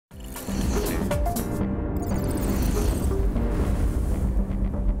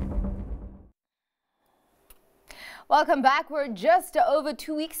Welcome back. We're just over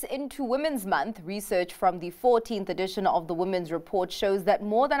 2 weeks into Women's Month. Research from the 14th edition of the Women's Report shows that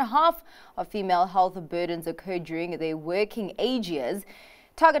more than half of female health burdens occur during their working age years.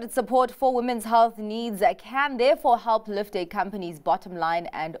 Targeted support for women's health needs can therefore help lift a company's bottom line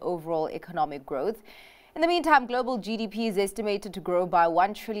and overall economic growth. In the meantime, global GDP is estimated to grow by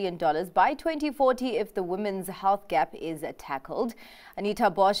 $1 trillion by 2040 if the women's health gap is tackled. Anita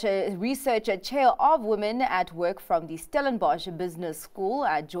Bosch, researcher chair of Women at Work from the Stellenbosch Business School,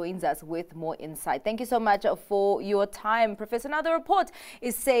 joins us with more insight. Thank you so much for your time, Professor. Now, the report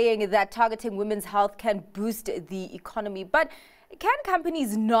is saying that targeting women's health can boost the economy, but can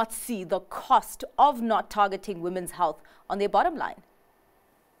companies not see the cost of not targeting women's health on their bottom line?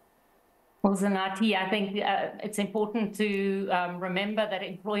 Well, Zanati, I think it's important to remember that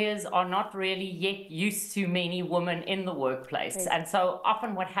employers are not really yet used to many women in the workplace. Right. And so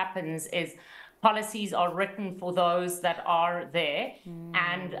often what happens is policies are written for those that are there,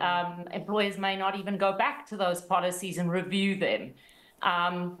 and employers may not even go back to those policies and review them.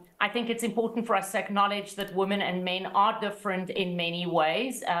 I think it's important for us to acknowledge that women and men are different in many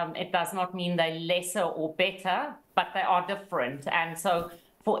ways. It does not mean they're lesser or better, but they are different. And so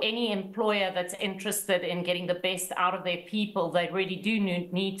for any employer that's interested in getting the best out of their people, they really do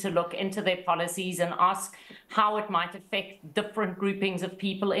need to look into their policies and ask how it might affect different groupings of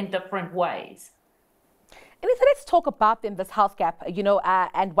people in different ways. Anita, let's talk about then this health gap,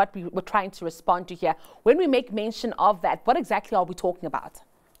 and what we're trying to respond to here. When we make mention of that, what exactly are we talking about?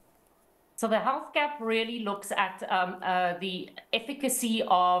 So the health gap really looks at the efficacy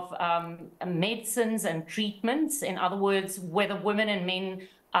of medicines and treatments. In other words, whether women and men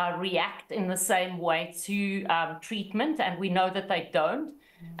react in the same way to treatment, and we know that they don't,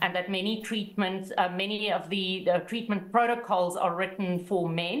 and that many of the treatment protocols are written for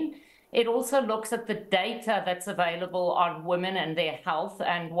men. It also looks at the data that's available on women and their health,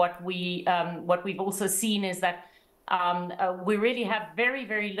 and what we've also seen is that we really have very,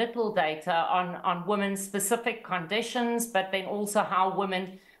 very little data on women's specific conditions, but then also how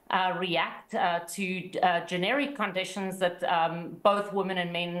women react to generic conditions that both women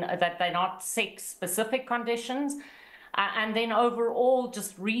and men, that they're not sex-specific conditions. And then overall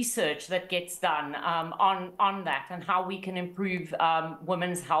just research that gets done on that and how we can improve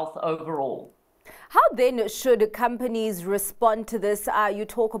women's health overall. How then should companies respond to this? You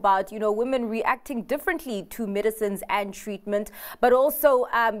talk about, women reacting differently to medicines and treatment, but also,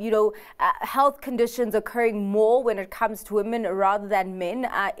 health conditions occurring more when it comes to women rather than men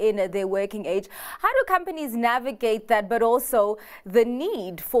in their working age. How do companies navigate that, but also the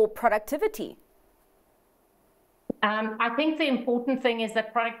need for productivity? I think the important thing is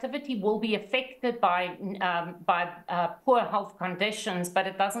that productivity will be affected by poor health conditions, but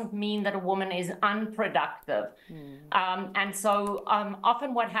it doesn't mean that a woman is unproductive. And so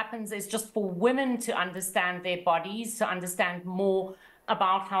often what happens is just for women to understand their bodies, to understand more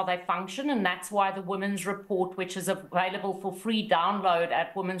about how they function. And that's why the Women's Report, which is available for free download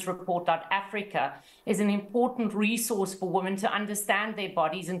at womensreport.africa, is an important resource for women to understand their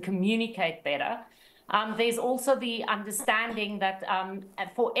bodies and communicate better. There's also the understanding that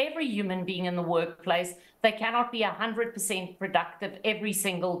for every human being in the workplace, they cannot be 100% productive every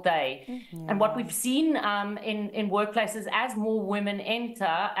single day. And what we've seen in workplaces, as more women enter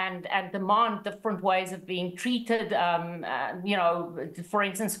and demand different ways of being treated, for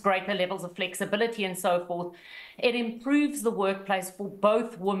instance, greater levels of flexibility and so forth, it improves the workplace for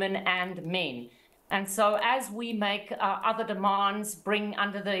both women and men. And so as we make other demands, bring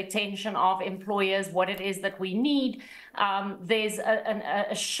under the attention of employers what it is that we need, there's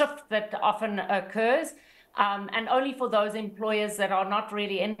a shift that often occurs. And only for those employers that are not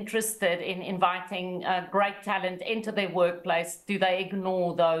really interested in inviting great talent into their workplace do they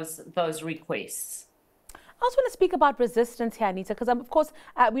ignore those requests. I also want to speak about resistance here, Anita, because of course,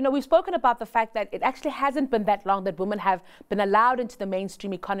 we've spoken about the fact that it actually hasn't been that long that women have been allowed into the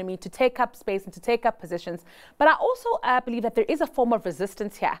mainstream economy to take up space and to take up positions. But I also believe that there is a form of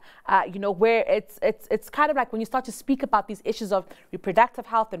resistance here, where it's kind of like when you start to speak about these issues of reproductive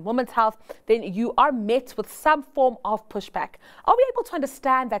health and women's health, then you are met with some form of pushback. Are we able to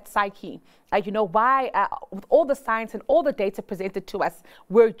understand that psyche? Why, with all the science and all the data presented to us,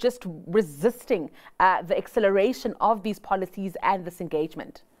 we're just resisting the acceleration of these policies and this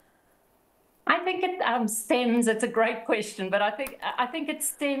engagement? I think it stems, it's a great question, but I think it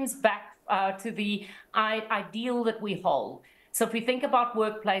stems back to the ideal that we hold. So if we think about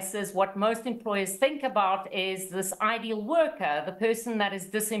workplaces, what most employers think about is this ideal worker, the person that is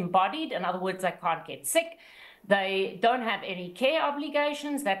disembodied. In other words, they can't get sick. They don't have any care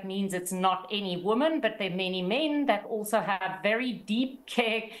obligations. That means it's not any woman, but there are many men that also have very deep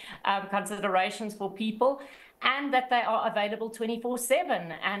care considerations for people, and that they are available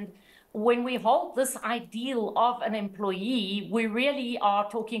 24/7. And when we hold this ideal of an employee, we really are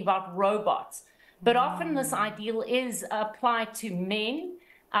talking about robots. But often this ideal is applied to men,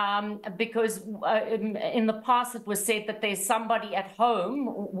 because in the past it was said that there's somebody at home,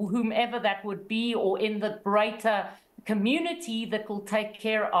 whomever that would be, or in the greater community that will take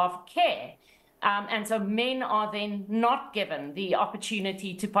care of care. And so men are then not given the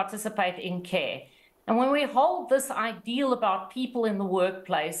opportunity to participate in care. And when we hold this ideal about people in the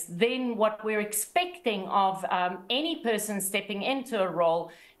workplace, then what we're expecting of any person stepping into a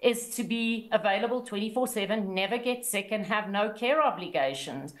role is to be available 24/7, never get sick, and have no care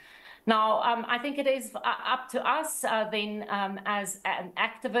obligations. Now, I think it is up to us then as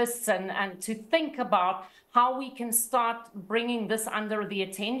activists and to think about how we can start bringing this under the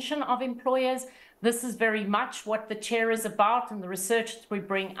attention of employers. This is very much what the chair is about and the research that we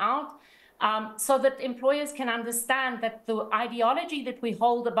bring out. So that employers can understand that the ideology that we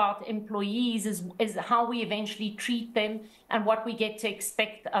hold about employees is how we eventually treat them and what we get to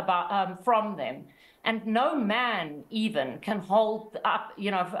expect about from them. And no man even can hold up,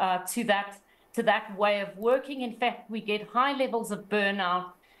 to that way of working. In fact, we get high levels of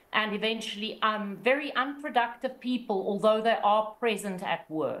burnout and eventually very unproductive people, although they are present at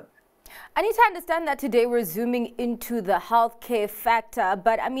work. I need to understand that today we're zooming into the healthcare factor,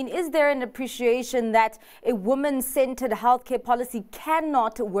 but I mean, is there an appreciation that a woman-centered healthcare policy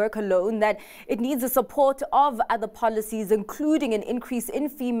cannot work alone, that it needs the support of other policies, including an increase in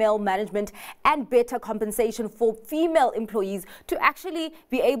female management and better compensation for female employees to actually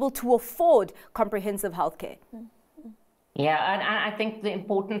be able to afford comprehensive healthcare? Yeah, and I think the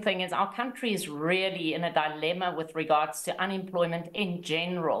important thing is our country is really in a dilemma with regards to unemployment in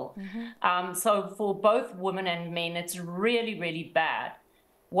general. So for both women and men, it's really, really bad.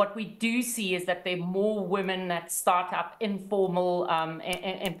 What we do see is that there are more women that start up informal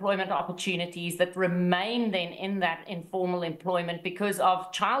employment opportunities that remain then in that informal employment because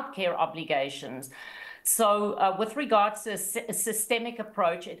of childcare obligations. So with regards to a systemic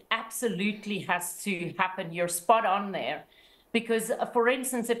approach, it absolutely has to happen. You're spot on there. Because, for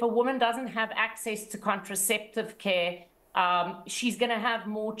instance, if a woman doesn't have access to contraceptive care, she's going to have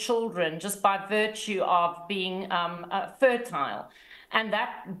more children just by virtue of being fertile. And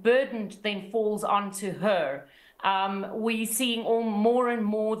that burden then falls onto her. We're seeing more and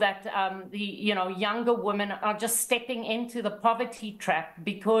more that the younger women are just stepping into the poverty trap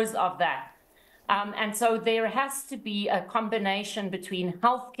because of that. And so there has to be a combination between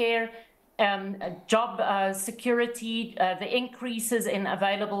healthcare, job security, the increases in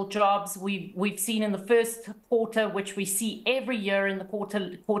available jobs. We've seen in the first quarter, which we see every year in the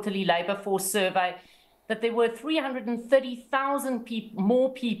quarterly labor force survey, that there were 330,000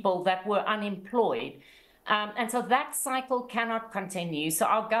 more people that were unemployed. And so that cycle cannot continue. So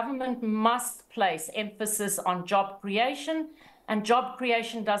our government must place emphasis on job creation. And job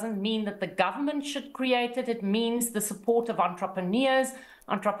creation doesn't mean that the government should create it. It means the support of entrepreneurs,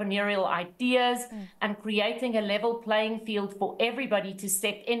 entrepreneurial ideas, and creating a level playing field for everybody to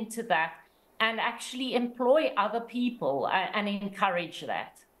step into that and actually employ other people and encourage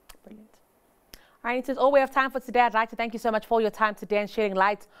that. Brilliant. All right, it's all we have time for today. I'd like to thank you so much for your time today and shedding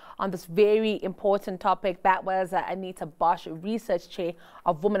light on this very important topic. That was Anita Bosch, Research Chair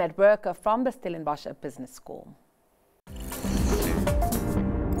of Women at Work from the Stellenbosch Business School.